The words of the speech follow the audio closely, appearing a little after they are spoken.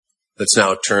Let's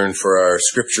now turn for our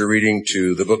scripture reading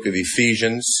to the book of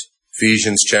Ephesians,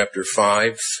 Ephesians chapter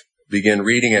 5. Begin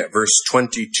reading at verse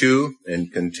 22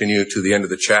 and continue to the end of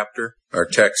the chapter. Our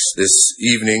text this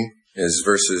evening is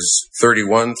verses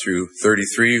 31 through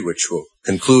 33, which will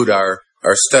conclude our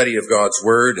study of God's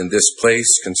Word in this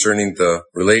place concerning the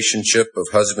relationship of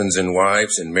husbands and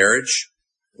wives in marriage.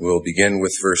 We'll begin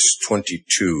with verse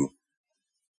 22.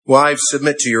 Wives,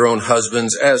 submit to your own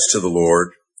husbands as to the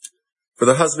Lord. For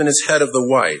the husband is head of the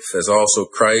wife, as also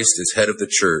Christ is head of the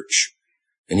church,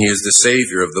 and he is the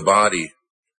Savior of the body.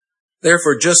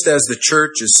 Therefore, just as the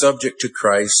church is subject to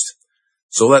Christ,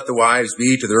 so let the wives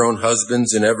be to their own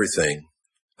husbands in everything.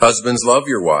 Husbands, love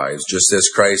your wives, just as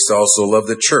Christ also loved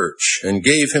the church, and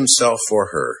gave himself for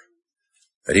her,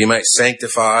 that he might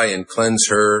sanctify and cleanse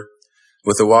her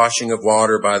with the washing of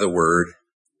water by the word,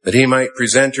 that he might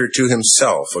present her to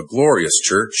himself a glorious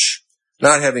church,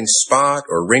 not having spot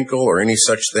or wrinkle or any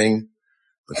such thing,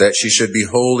 but that she should be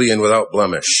holy and without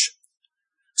blemish.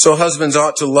 So husbands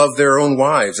ought to love their own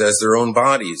wives as their own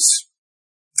bodies.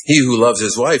 He who loves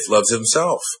his wife loves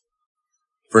himself.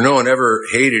 For no one ever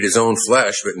hated his own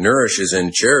flesh, but nourishes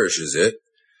and cherishes it,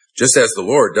 just as the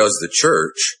Lord does the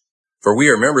church. For we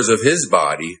are members of his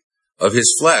body, of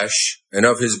his flesh, and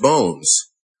of his bones.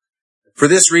 For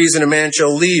this reason a man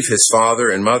shall leave his father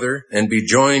and mother, and be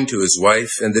joined to his wife,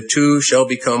 and the two shall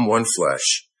become one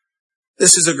flesh.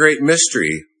 This is a great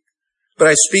mystery, but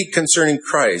I speak concerning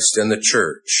Christ and the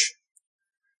church.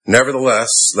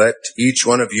 Nevertheless, let each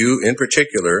one of you in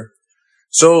particular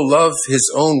so love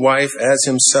his own wife as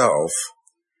himself,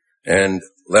 and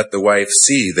let the wife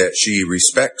see that she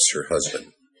respects her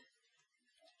husband.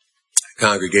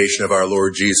 Congregation of our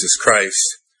Lord Jesus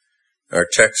Christ, our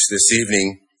text this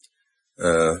evening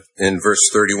in verse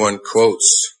 31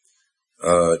 quotes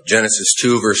Genesis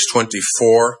 2 verse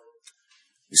 24.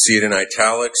 You see it in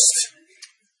italics.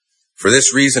 For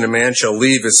this reason a man shall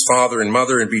leave his father and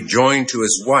mother and be joined to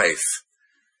his wife,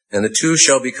 and the two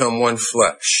shall become one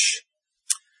flesh.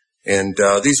 And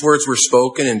these words were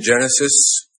spoken in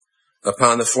Genesis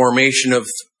upon the formation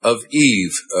of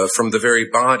Eve from the very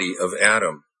body of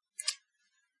Adam.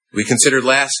 We considered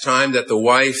last time that the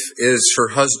wife is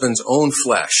her husband's own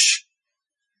flesh,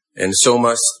 and so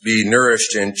must be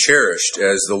nourished and cherished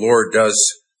as the Lord does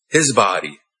his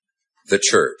body, the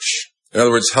church. In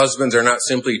other words, husbands are not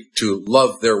simply to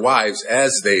love their wives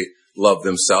as they love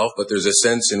themselves, but there's a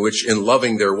sense in which in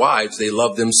loving their wives, they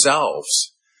love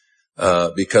themselves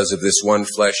because of this one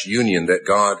flesh union that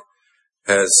God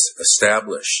has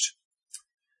established.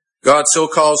 God so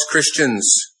calls Christian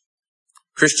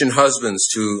husbands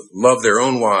to love their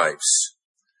own wives.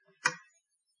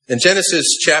 And Genesis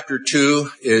chapter 2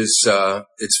 is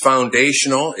it's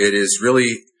foundational. It is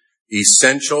really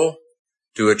essential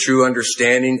to a true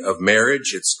understanding of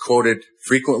marriage. It's quoted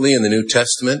frequently in the New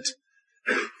Testament.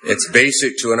 It's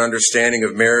basic to an understanding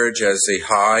of marriage as a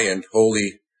high and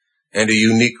holy and a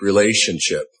unique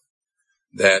relationship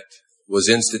that was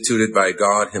instituted by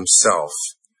God himself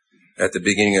at the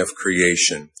beginning of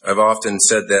creation. I've often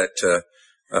said that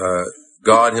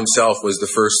God himself was the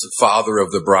first father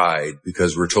of the bride,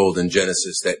 because we're told in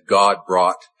Genesis that God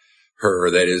brought her,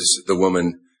 that is the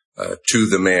woman, to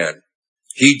the man.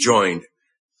 He joined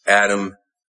Adam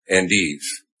and Eve.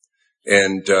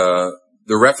 And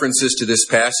the references to this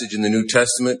passage in the New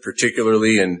Testament,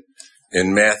 particularly in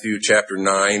Matthew chapter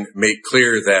 9, make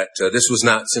clear that this was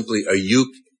not simply a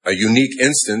unique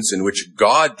instance in which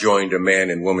God joined a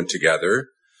man and woman together,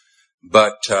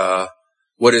 but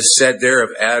what is said there of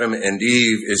Adam and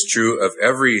Eve is true of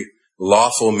every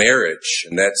lawful marriage,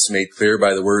 and that's made clear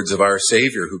by the words of our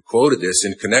Savior, who quoted this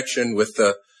in connection with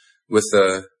the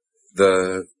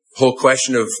whole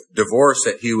question of divorce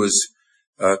that he was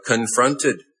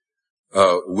confronted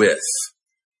with.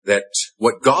 That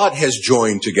what God has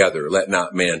joined together, let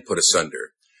not man put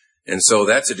asunder. And so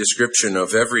that's a description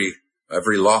of every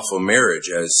lawful marriage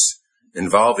as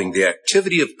involving the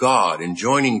activity of God in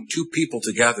joining two people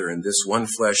together in this one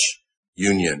flesh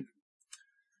union.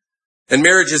 And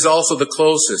marriage is also the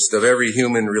closest of every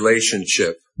human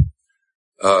relationship,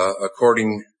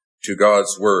 according to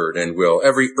God's word and will.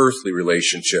 Every earthly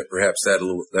relationship, perhaps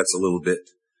that's a little bit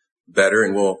better,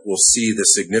 and we'll see the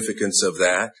significance of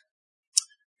that.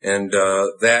 And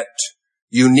that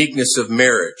uniqueness of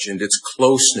marriage and its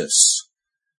closeness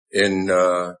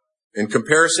in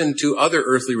comparison to other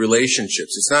earthly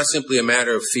relationships. It's not simply a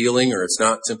matter of feeling, or it's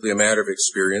not simply a matter of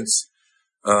experience,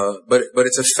 but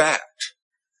it's a fact.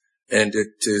 And it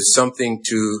is something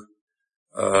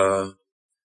to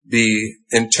be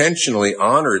intentionally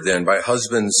honored then by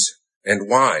husbands and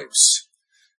wives.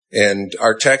 And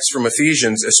our text from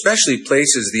Ephesians especially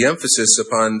places the emphasis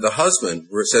upon the husband,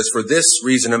 where it says, "For this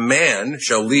reason a man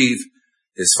shall leave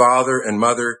his father and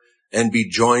mother and be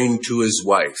joined to his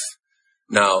wife."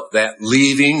 Now, that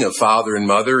leaving of father and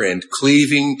mother and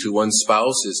cleaving to one's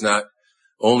spouse is not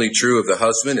only true of the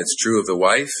husband, it's true of the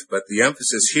wife. But the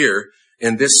emphasis here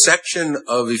in this section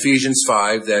of Ephesians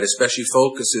 5 that especially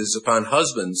focuses upon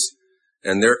husbands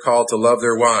and they're called to love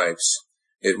their wives,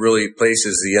 it really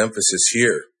places the emphasis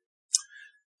here.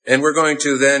 And we're going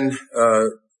to then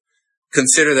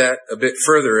consider that a bit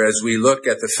further as we look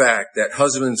at the fact that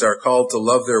husbands are called to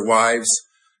love their wives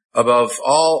above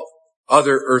all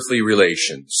other earthly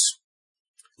relations.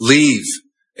 Leave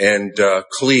and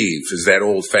cleave is that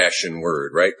old-fashioned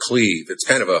word, right? Cleave. It's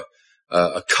kind of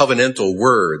a covenantal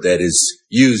word that is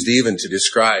used even to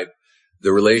describe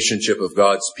the relationship of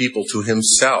God's people to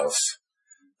himself.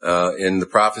 In the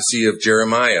prophecy of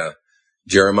Jeremiah,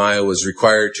 Jeremiah was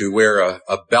required to wear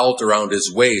a belt around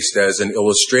his waist as an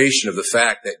illustration of the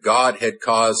fact that God had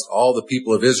caused all the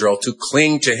people of Israel to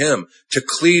cling to him, to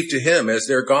cleave to him as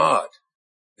their God.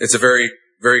 It's a very,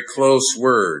 very close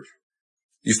word.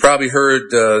 You've probably heard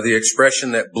the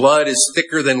expression that blood is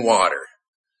thicker than water.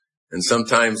 And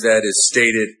sometimes that is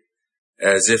stated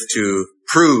as if to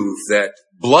prove that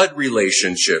blood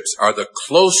relationships are the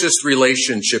closest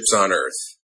relationships on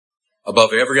earth,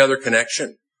 above every other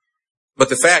connection. But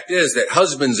the fact is that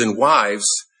husbands and wives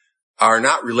are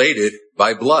not related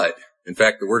by blood. In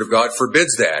fact, the Word of God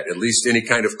forbids that, at least any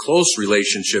kind of close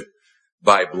relationship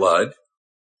by blood.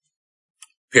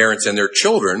 Parents and their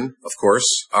children, of course,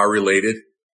 are related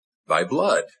by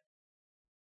blood.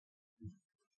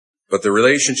 But the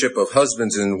relationship of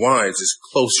husbands and wives is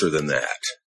closer than that.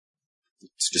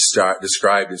 It's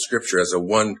described in Scripture as a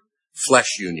one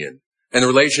flesh union. And the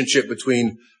relationship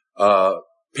between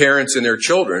parents and their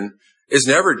children is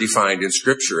never defined in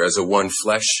Scripture as a one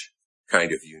flesh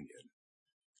kind of union.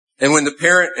 And when the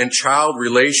parent and child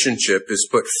relationship is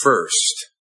put first,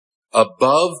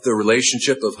 above the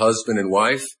relationship of husband and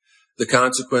wife, the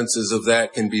consequences of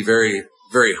that can be very,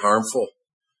 very harmful,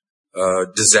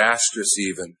 disastrous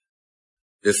even.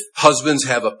 If husbands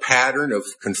have a pattern of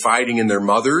confiding in their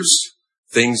mothers,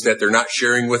 things that they're not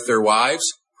sharing with their wives,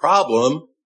 problem.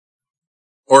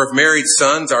 Or if married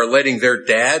sons are letting their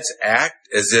dads act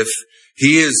as if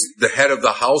he is the head of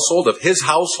the household, of his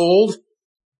household,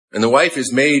 and the wife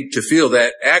is made to feel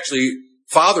that actually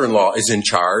father-in-law is in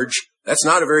charge, that's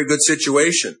not a very good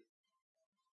situation.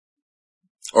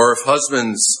 Or if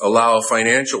husbands allow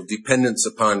financial dependence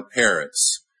upon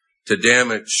parents to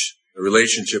damage the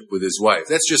relationship with his wife.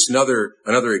 That's just another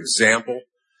example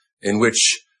in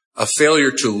which a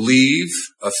failure to leave,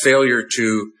 a failure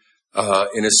to,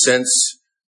 in a sense,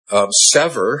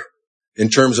 sever in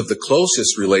terms of the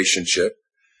closest relationship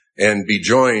and be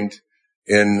joined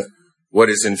in what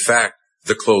is in fact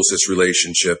the closest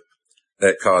relationship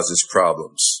that causes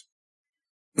problems.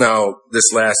 Now,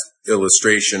 this last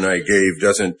illustration I gave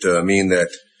doesn't mean that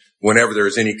whenever there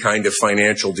is any kind of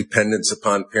financial dependence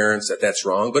upon parents that's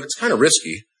wrong, but it's kind of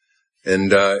risky,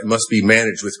 and it must be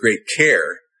managed with great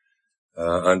care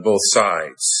on both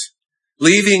sides.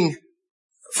 Leaving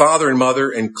father and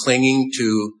mother and clinging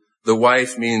to the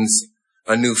wife means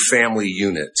a new family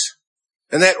unit.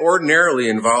 And that ordinarily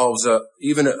involves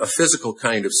even a physical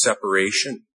kind of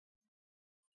separation.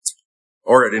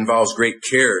 Or it involves great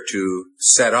care to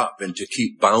set up and to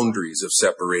keep boundaries of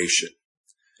separation.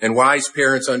 And wise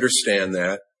parents understand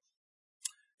that.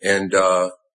 And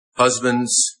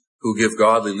husbands who give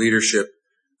godly leadership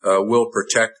will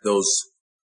protect those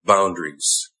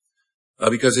boundaries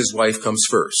because his wife comes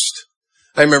first.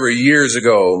 I remember years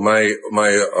ago,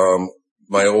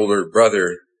 my older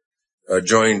brother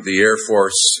joined the Air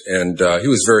Force, and he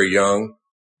was very young,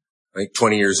 I think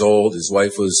 20 years old. His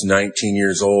wife was 19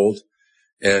 years old.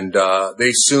 And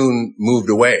they soon moved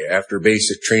away after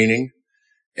basic training.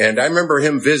 And I remember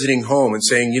him visiting home and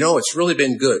saying, it's really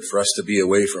been good for us to be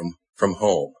away from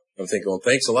home. I'm thinking, well,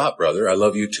 thanks a lot, brother. I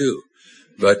love you too.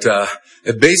 But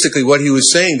basically what he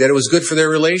was saying, that it was good for their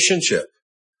relationship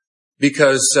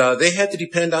because they had to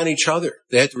depend on each other.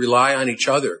 They had to rely on each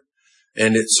other.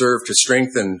 And it served to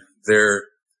strengthen their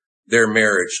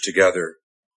marriage together.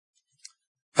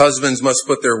 Husbands must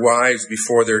put their wives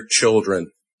before their children.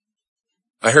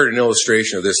 I heard an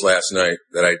illustration of this last night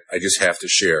that I just have to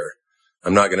share.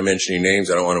 I'm not going to mention any names.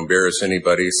 I don't want to embarrass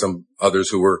anybody. Some others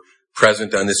who were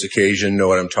present on this occasion know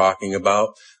what I'm talking about.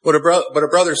 But a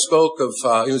brother spoke of,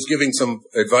 he was giving some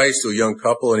advice to a young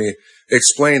couple, and he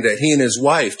explained that he and his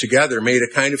wife together made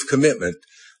a kind of commitment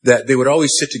that they would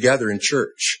always sit together in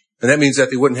church. And that means that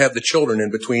they wouldn't have the children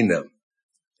in between them.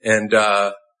 And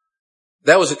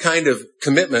that was a kind of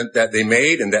commitment that they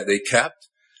made and that they kept.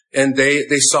 And they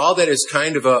saw that as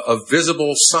kind of a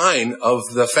visible sign of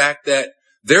the fact that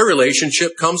their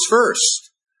relationship comes first.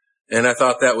 And I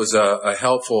thought that was a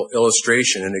helpful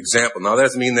illustration, an example. Now, that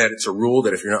doesn't mean that it's a rule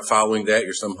that if you're not following that,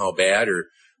 you're somehow bad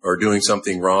or doing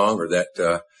something wrong, or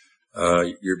that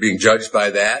you're being judged by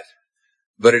that.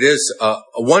 But it is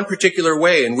one particular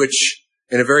way in which,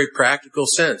 in a very practical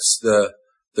sense, the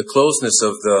closeness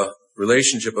of the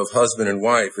relationship of husband and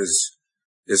wife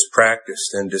is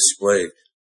practiced and displayed.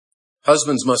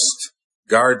 Husbands must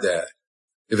guard that.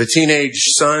 If a teenage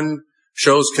son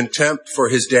shows contempt for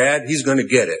his dad, he's going to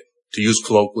get it, to use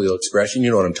colloquial expression.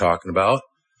 You know what I'm talking about.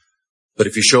 But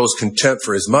if he shows contempt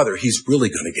for his mother, he's really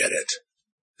going to get it,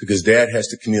 because dad has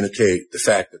to communicate the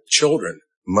fact that children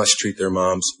must treat their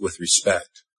moms with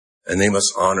respect, and they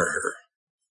must honor her.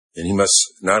 And he must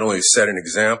not only set an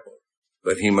example,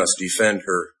 but he must defend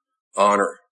her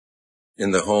honor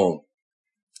in the home.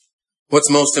 What's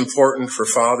most important for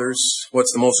fathers?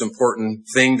 What's the most important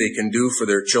thing they can do for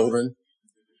their children?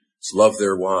 It's love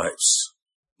their wives,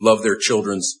 love their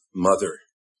children's mother.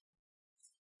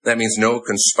 That means no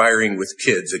conspiring with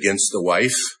kids against the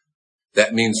wife.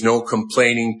 That means no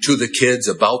complaining to the kids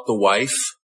about the wife.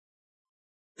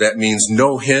 That means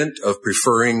no hint of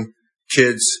preferring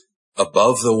kids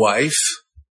above the wife.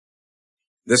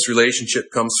 This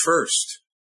relationship comes first.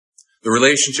 The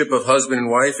relationship of husband and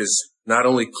wife is not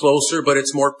only closer, but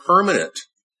it's more permanent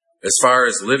as far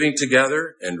as living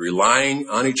together and relying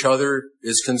on each other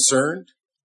is concerned.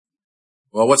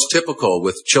 Well, what's typical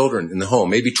with children in the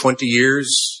home? Maybe 20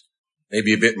 years,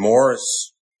 maybe a bit more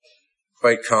is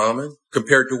quite common.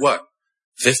 Compared to what?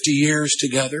 50 years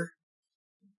together?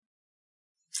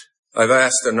 I've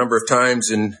asked a number of times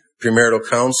in premarital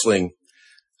counseling,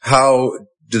 how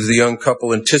does the young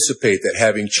couple anticipate that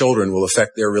having children will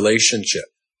affect their relationship?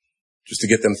 Just to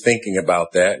get them thinking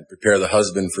about that and prepare the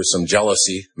husband for some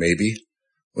jealousy, maybe,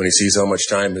 when he sees how much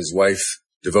time his wife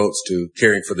devotes to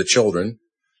caring for the children.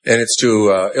 And it's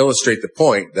to illustrate the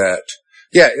point that,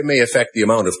 yeah, it may affect the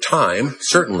amount of time,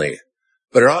 certainly,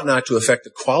 but it ought not to affect the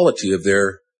quality of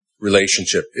their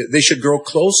relationship. They should grow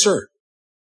closer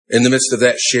in the midst of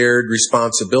that shared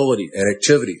responsibility and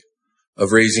activity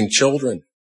of raising children.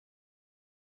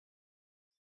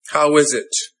 How is it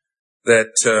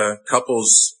that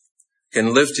couples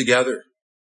can live together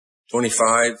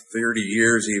 25, 30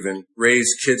 years even,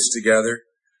 raise kids together,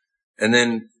 and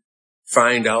then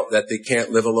find out that they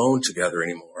can't live alone together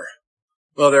anymore?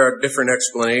 Well, there are different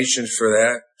explanations for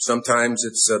that. Sometimes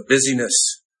it's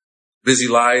busyness, busy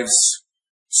lives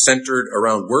centered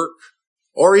around work,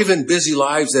 or even busy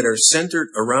lives that are centered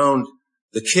around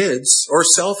the kids, or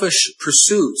selfish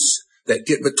pursuits that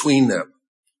get between them,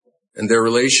 and their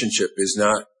relationship is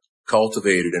not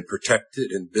cultivated and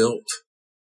protected and built.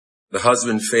 The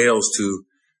husband fails to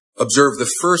observe the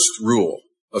first rule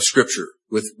of Scripture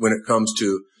when it comes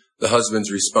to the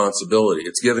husband's responsibility.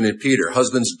 It's given in Peter.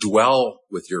 Husbands, dwell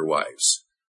with your wives.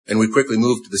 And we quickly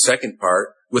move to the second part,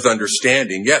 with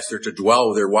understanding. Yes, they're to dwell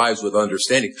with their wives with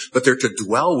understanding, but they're to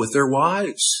dwell with their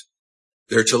wives.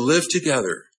 They're to live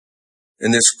together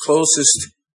in this closest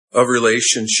of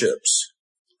relationships.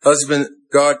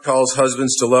 God calls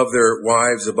husbands to love their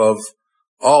wives above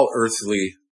all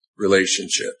earthly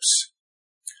relationships.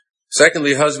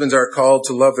 Secondly, husbands are called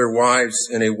to love their wives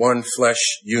in a one flesh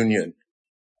union.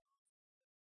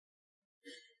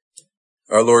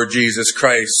 Our Lord Jesus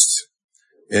Christ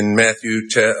in Matthew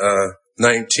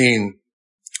 19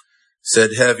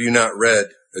 said, "Have you not read,"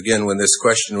 again when this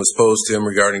question was posed to him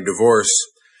regarding divorce,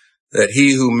 "that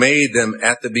he who made them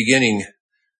at the beginning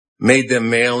made them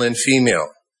male and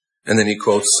female?" And then he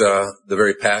quotes the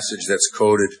very passage that's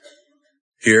quoted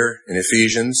here in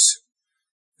Ephesians.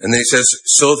 And then he says,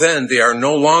 "So then they are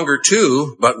no longer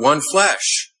two, but one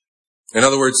flesh." In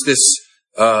other words,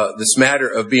 this matter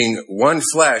of being one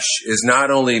flesh is not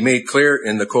only made clear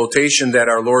in the quotation that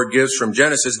our Lord gives from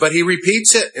Genesis, but he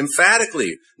repeats it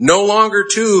emphatically. No longer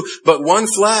two, but one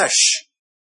flesh.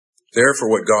 Therefore,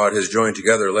 what God has joined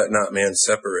together, let not man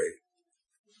separate.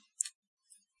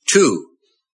 Two,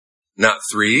 not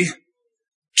three.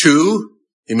 Two,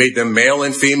 he made them male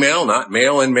and female, not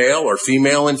male and male or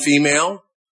female and female.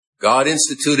 God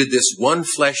instituted this one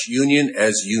flesh union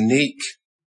as unique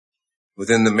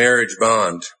within the marriage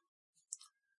bond.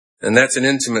 And that's an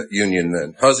intimate union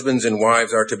then. Husbands and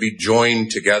wives are to be joined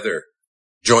together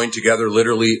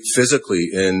literally, physically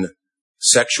in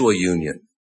sexual union.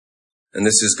 And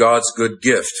this is God's good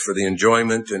gift for the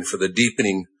enjoyment and for the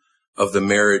deepening of the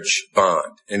marriage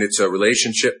bond. And it's a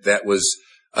relationship that was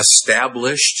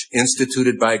established,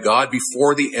 instituted by God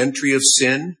before the entry of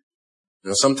sin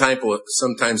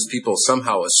Sometimes people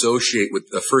somehow associate with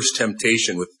the first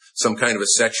temptation with some kind of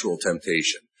a sexual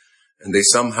temptation. And they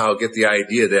somehow get the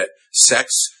idea that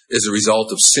sex is a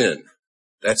result of sin.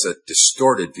 That's a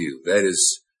distorted view. That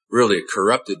is really a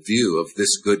corrupted view of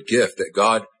this good gift that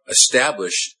God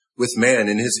established with man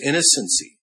in his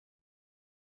innocency.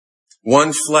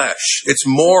 One flesh. It's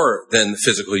more than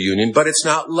physical union, but it's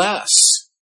not less.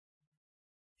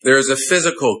 There is a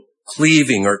physical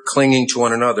cleaving or clinging to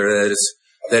one another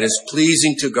that is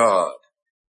pleasing to God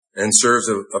and serves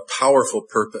a powerful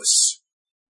purpose.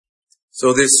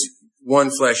 So this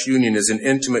one flesh union is an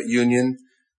intimate union.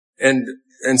 And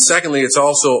secondly, it's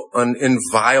also an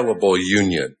inviolable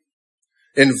union.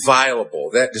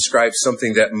 Inviolable. That describes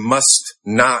something that must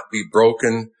not be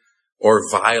broken or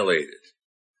violated.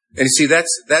 And you see,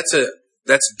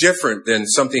 that's different than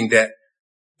something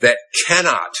that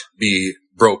cannot be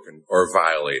broken or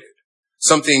violated.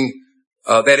 Something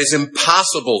that is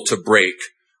impossible to break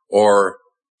or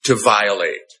to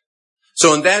violate.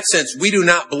 So in that sense, we do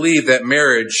not believe that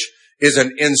marriage is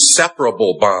an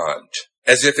inseparable bond,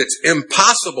 as if it's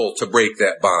impossible to break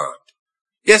that bond.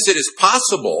 Yes, it is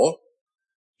possible.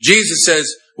 Jesus says,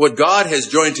 what God has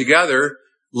joined together,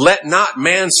 let not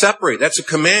man separate. That's a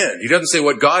command. He doesn't say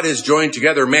what God has joined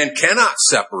together, man cannot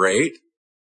separate.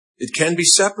 It can be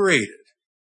separated.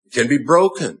 It can be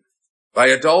broken by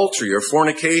adultery or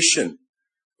fornication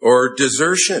or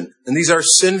desertion. And these are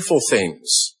sinful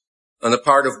things on the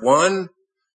part of one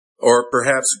or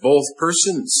perhaps both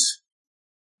persons.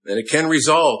 And it can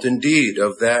result indeed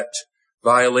of that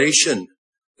violation,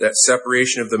 that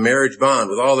separation of the marriage bond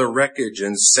with all the wreckage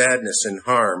and sadness and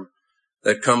harm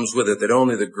that comes with it, that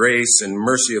only the grace and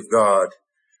mercy of God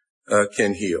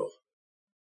can heal.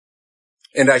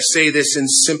 And I say this in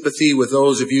sympathy with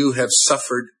those of you who have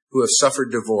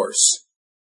suffered divorce.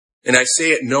 And I say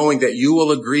it knowing that you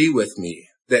will agree with me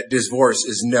that divorce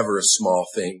is never a small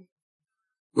thing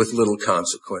with little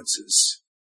consequences.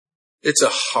 It's a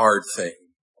hard thing.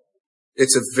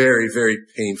 It's a very, very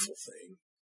painful thing.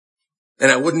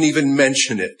 And I wouldn't even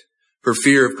mention it for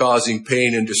fear of causing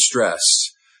pain and distress.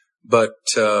 But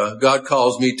God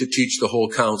calls me to teach the whole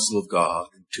counsel of God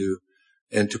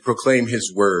and to proclaim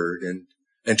his word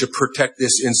and to protect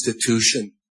this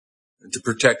institution and to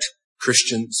protect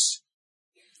Christians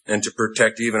and to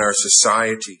protect even our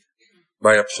society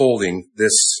by upholding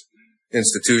this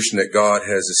institution that God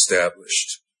has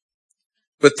established.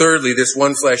 But thirdly, this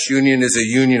one flesh union is a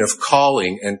union of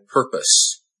calling and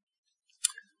purpose.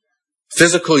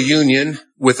 Physical union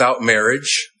without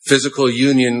marriage, physical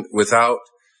union without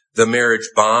the marriage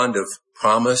bond of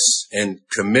promise and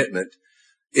commitment,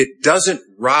 it doesn't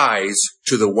rise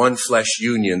to the one flesh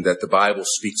union that the Bible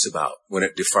speaks about when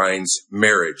it defines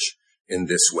marriage in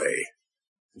this way.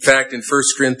 In fact, in 1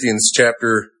 Corinthians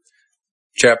chapter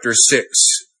 6,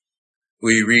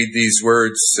 we read these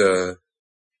words,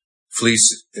 flee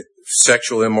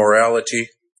sexual immorality.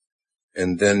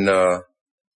 And then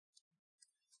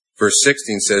verse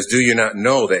 16 says, do you not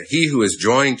know that he who is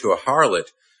joined to a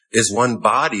harlot is one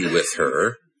body with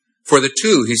her? For the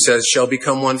two, he says, shall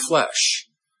become one flesh.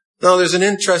 Now, there's an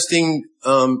interesting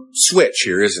switch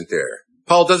here, isn't there?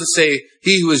 Paul doesn't say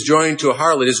he who is joined to a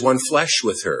harlot is one flesh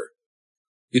with her.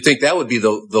 You'd think that would be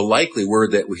the likely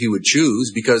word that he would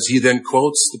choose, because he then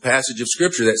quotes the passage of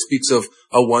Scripture that speaks of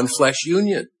a one flesh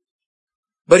union.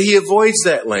 But he avoids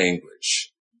that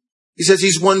language. He says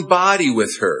he's one body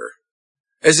with her,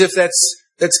 as if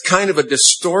that's kind of a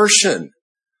distortion.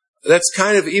 That's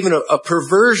kind of even a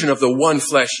perversion of the one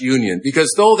flesh union,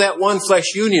 because though that one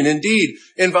flesh union indeed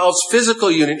involves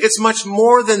physical union, it's much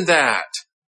more than that.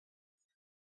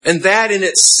 And that in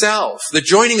itself, the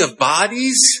joining of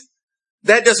bodies,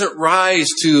 that doesn't rise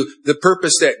to the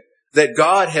purpose that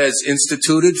God has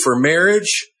instituted for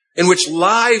marriage, in which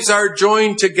lives are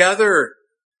joined together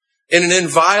in an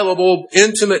inviolable,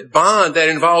 intimate bond that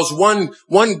involves one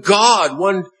God,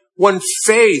 one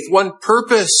faith, one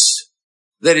purpose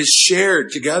that is shared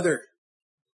together.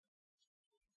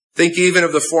 Think even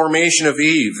of the formation of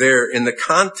Eve there in the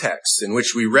context in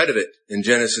which we read of it in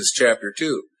Genesis chapter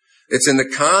 2. It's in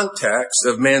the context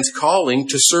of man's calling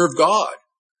to serve God.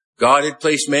 God had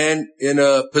placed man in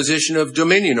a position of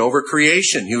dominion over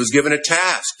creation. He was given a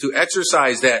task to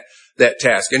exercise that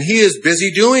task, and he is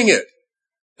busy doing it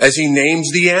as he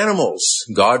names the animals.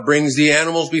 God brings the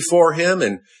animals before him,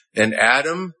 and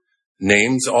Adam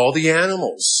names all the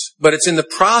animals. But it's in the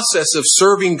process of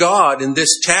serving God in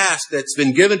this task that's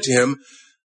been given to him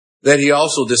that he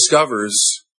also discovers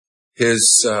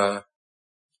his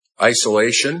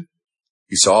isolation.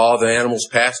 He saw the animals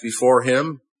pass before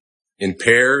him in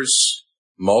pairs,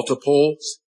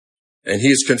 multiples. And he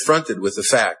is confronted with the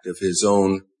fact of his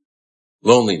own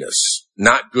loneliness.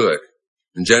 Not good.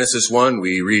 In Genesis 1,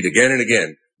 we read again and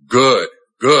again, good,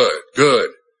 good, good,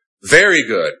 very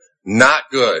good, not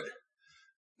good.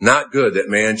 Not good that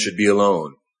man should be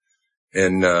alone.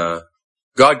 And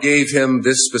God gave him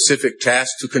this specific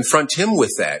task to confront him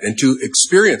with that and to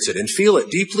experience it and feel it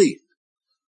deeply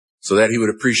so that he would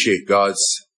appreciate God's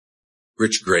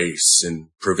rich grace and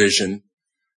provision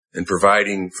and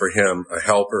providing for him a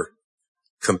helper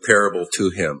comparable to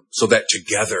him so that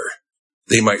together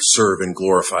they might serve and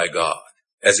glorify God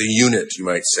as a unit, you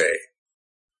might say.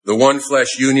 The one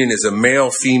flesh union is a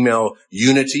male-female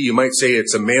unity. You might say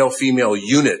it's a male-female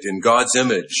unit in God's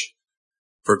image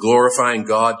for glorifying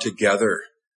God together.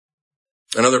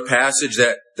 Another passage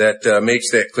that makes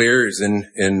that clear is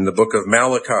in the book of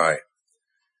Malachi.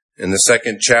 In the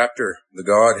 2nd chapter, the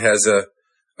God has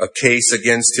a case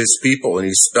against his people, and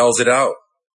he spells it out.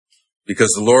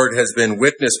 Because the Lord has been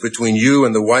witness between you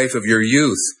and the wife of your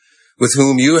youth, with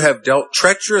whom you have dealt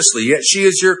treacherously, yet she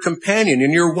is your companion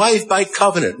and your wife by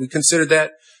covenant. We considered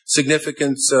that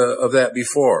significance of that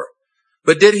before.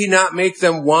 But did he not make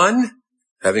them one,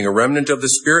 having a remnant of the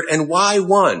Spirit? And why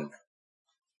one?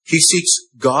 He seeks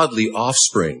godly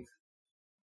offspring.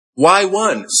 Why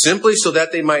one? Simply so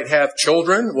that they might have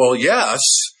children? Well, yes,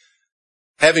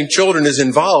 having children is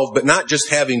involved, but not just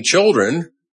having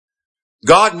children.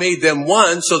 God made them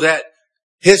one so that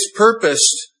his purpose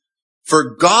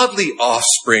for godly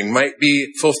offspring might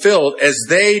be fulfilled as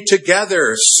they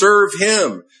together serve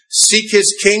him, seek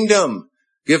his kingdom,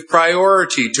 give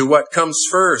priority to what comes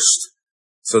first,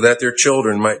 so that their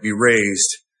children might be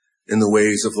raised in the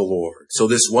ways of the Lord. So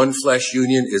this one flesh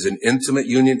union is an intimate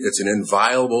union. It's an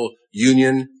inviolable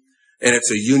union, and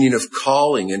it's a union of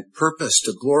calling and purpose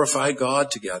to glorify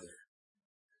God together.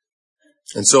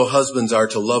 And so husbands are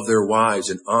to love their wives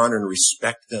and honor and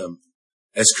respect them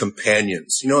as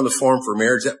companions. You know, in the form for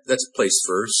marriage, that's placed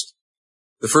first.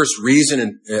 The first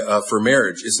reason for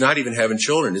marriage is not even having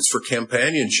children. It's for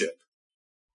companionship.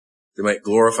 They might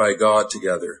glorify God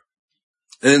together.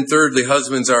 And then thirdly,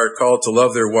 husbands are called to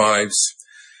love their wives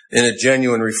in a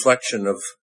genuine reflection of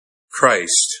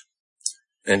Christ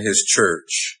and his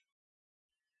church.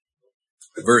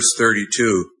 Verse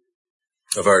 32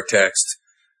 of our text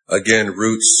again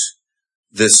roots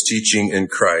this teaching in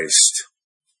Christ.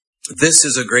 This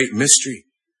is a great mystery,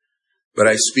 but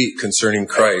I speak concerning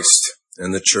Christ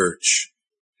and the church.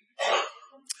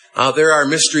 There are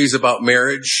mysteries about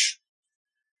marriage.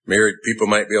 Married people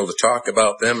might be able to talk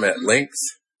about them at length.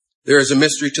 There is a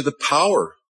mystery to the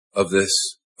power of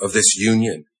this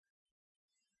union.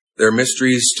 There are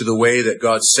mysteries to the way that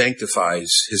God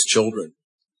sanctifies his children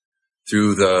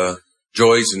through the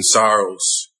joys and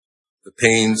sorrows, the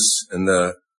pains and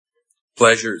the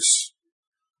pleasures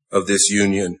of this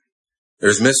union.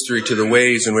 There's mystery to the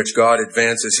ways in which God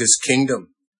advances his kingdom.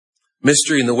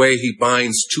 Mystery in the way he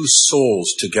binds two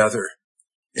souls together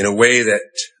in a way that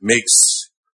makes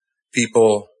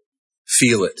people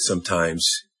feel it sometimes,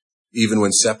 even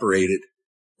when separated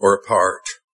or apart.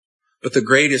 But the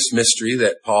greatest mystery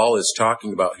that Paul is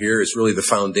talking about here is really the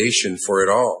foundation for it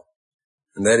all.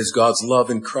 And that is God's love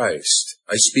in Christ.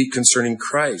 I speak concerning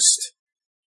Christ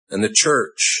and the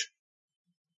church.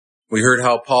 We heard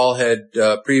how Paul had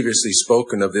previously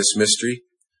spoken of this mystery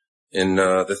in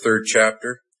the 3rd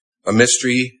chapter. A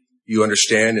mystery, you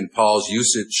understand, in Paul's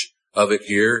usage of it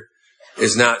here,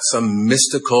 is not some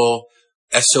mystical,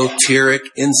 esoteric,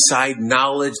 inside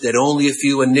knowledge that only a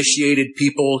few initiated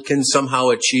people can somehow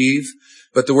achieve.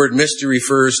 But the word mystery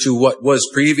refers to what was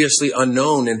previously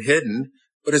unknown and hidden,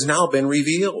 but has now been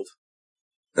revealed.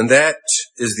 And that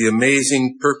is the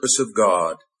amazing purpose of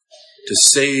God, to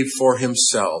save for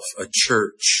himself a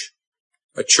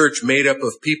church made up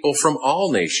of people from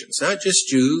all nations, not just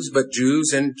Jews, but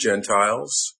Jews and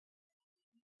Gentiles.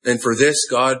 And for this,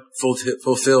 God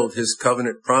fulfilled his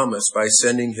covenant promise by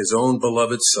sending his own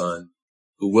beloved Son,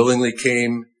 who willingly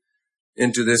came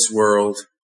into this world.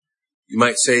 You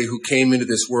might say, who came into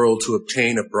this world to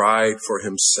obtain a bride for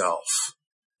himself,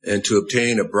 and to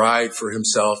obtain a bride for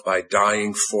himself by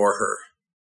dying for her.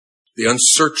 The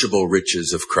unsearchable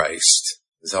riches of Christ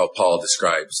is how Paul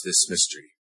describes this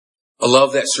mystery. A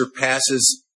love that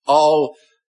surpasses all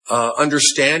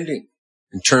understanding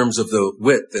in terms of the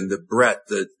width and the breadth,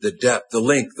 the depth, the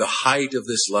length, the height of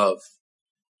this love.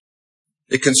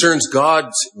 It concerns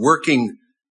God's working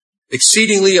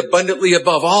exceedingly abundantly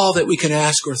above all that we can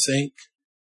ask or think.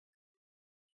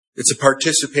 It's a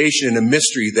participation in a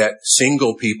mystery that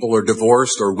single people or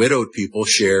divorced or widowed people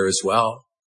share as well.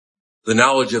 The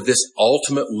knowledge of this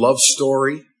ultimate love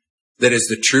story that is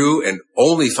the true and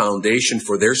only foundation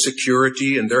for their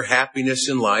security and their happiness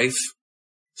in life,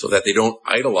 so that they don't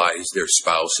idolize their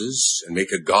spouses and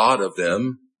make a god of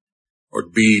them or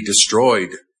be destroyed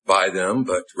by them,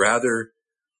 but rather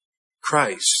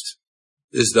Christ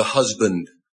is the husband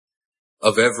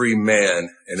of every man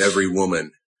and every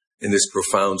woman in this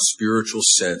profound spiritual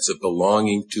sense of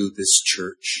belonging to this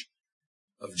church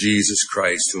of Jesus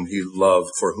Christ, whom he loved,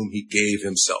 for whom he gave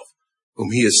himself,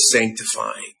 whom he is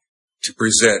sanctifying to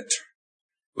present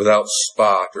without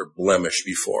spot or blemish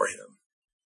before him.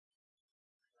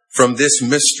 From this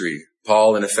mystery,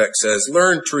 Paul in effect says,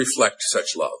 learn to reflect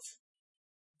such love.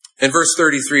 And verse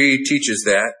 33 teaches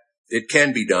that it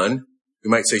can be done. We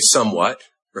might say somewhat,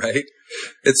 right?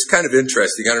 It's kind of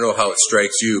interesting. I don't know how it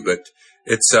strikes you, but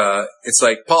it's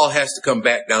like Paul has to come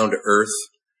back down to earth.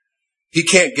 He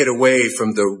can't get away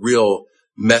from the real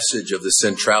message of the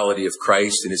centrality of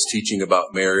Christ in his teaching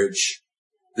about marriage,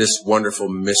 this wonderful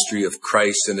mystery of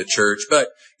Christ in the church, but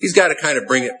he's got to kind of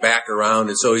bring it back around.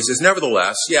 And so he says,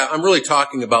 nevertheless, yeah, I'm really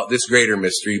talking about this greater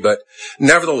mystery, but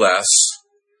nevertheless,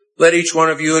 let each one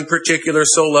of you in particular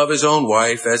so love his own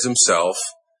wife as himself,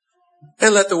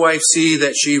 and let the wife see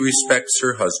that she respects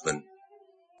her husband.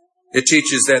 It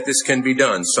teaches that this can be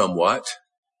done somewhat.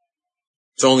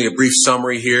 It's only a brief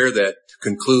summary here that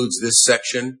concludes this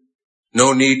section.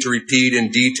 No need to repeat in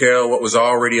detail what was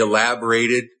already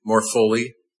elaborated more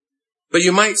fully. But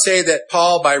you might say that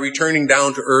Paul, by returning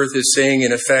down to earth, is saying,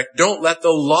 in effect, don't let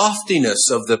the loftiness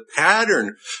of the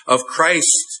pattern of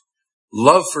Christ's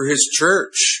love for his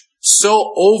church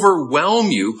so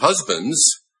overwhelm you, husbands,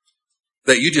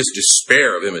 that you just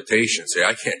despair of imitation. Say,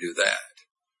 I can't do that.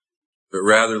 But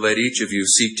rather let each of you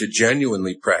seek to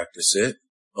genuinely practice it.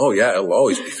 Oh yeah, it'll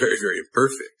always be very, very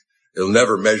imperfect. It'll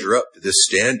never measure up to this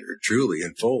standard, truly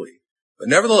and fully. But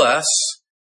nevertheless,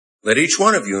 let each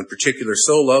one of you in particular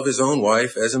so love his own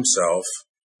wife as himself,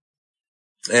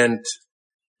 and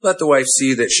let the wife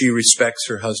see that she respects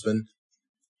her husband.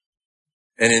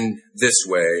 And in this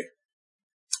way,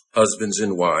 husbands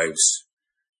and wives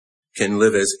can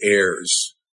live as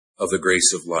heirs of the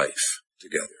grace of life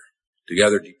together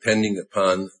depending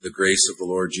upon the grace of the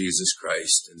Lord Jesus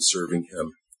Christ and serving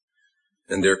him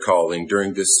and their calling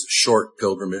during this short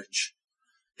pilgrimage,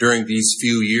 during these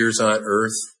few years on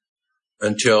earth,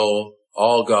 until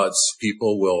all God's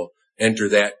people will enter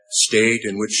that state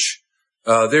in which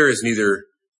there is neither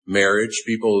marriage.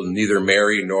 People neither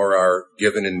marry nor are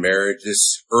given in marriage.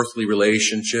 This earthly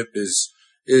relationship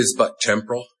is but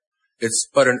temporal. It's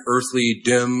but an earthly,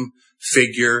 dim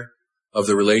figure of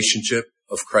the relationship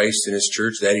of Christ and his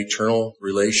church, that eternal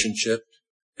relationship.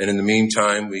 And in the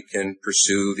meantime, we can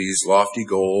pursue these lofty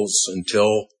goals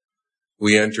until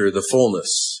we enter the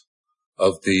fullness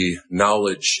of the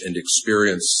knowledge and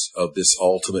experience of this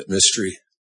ultimate mystery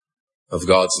of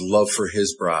God's love for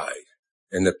his bride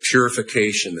and the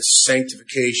purification, the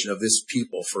sanctification of this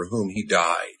people for whom he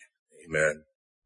died. Amen.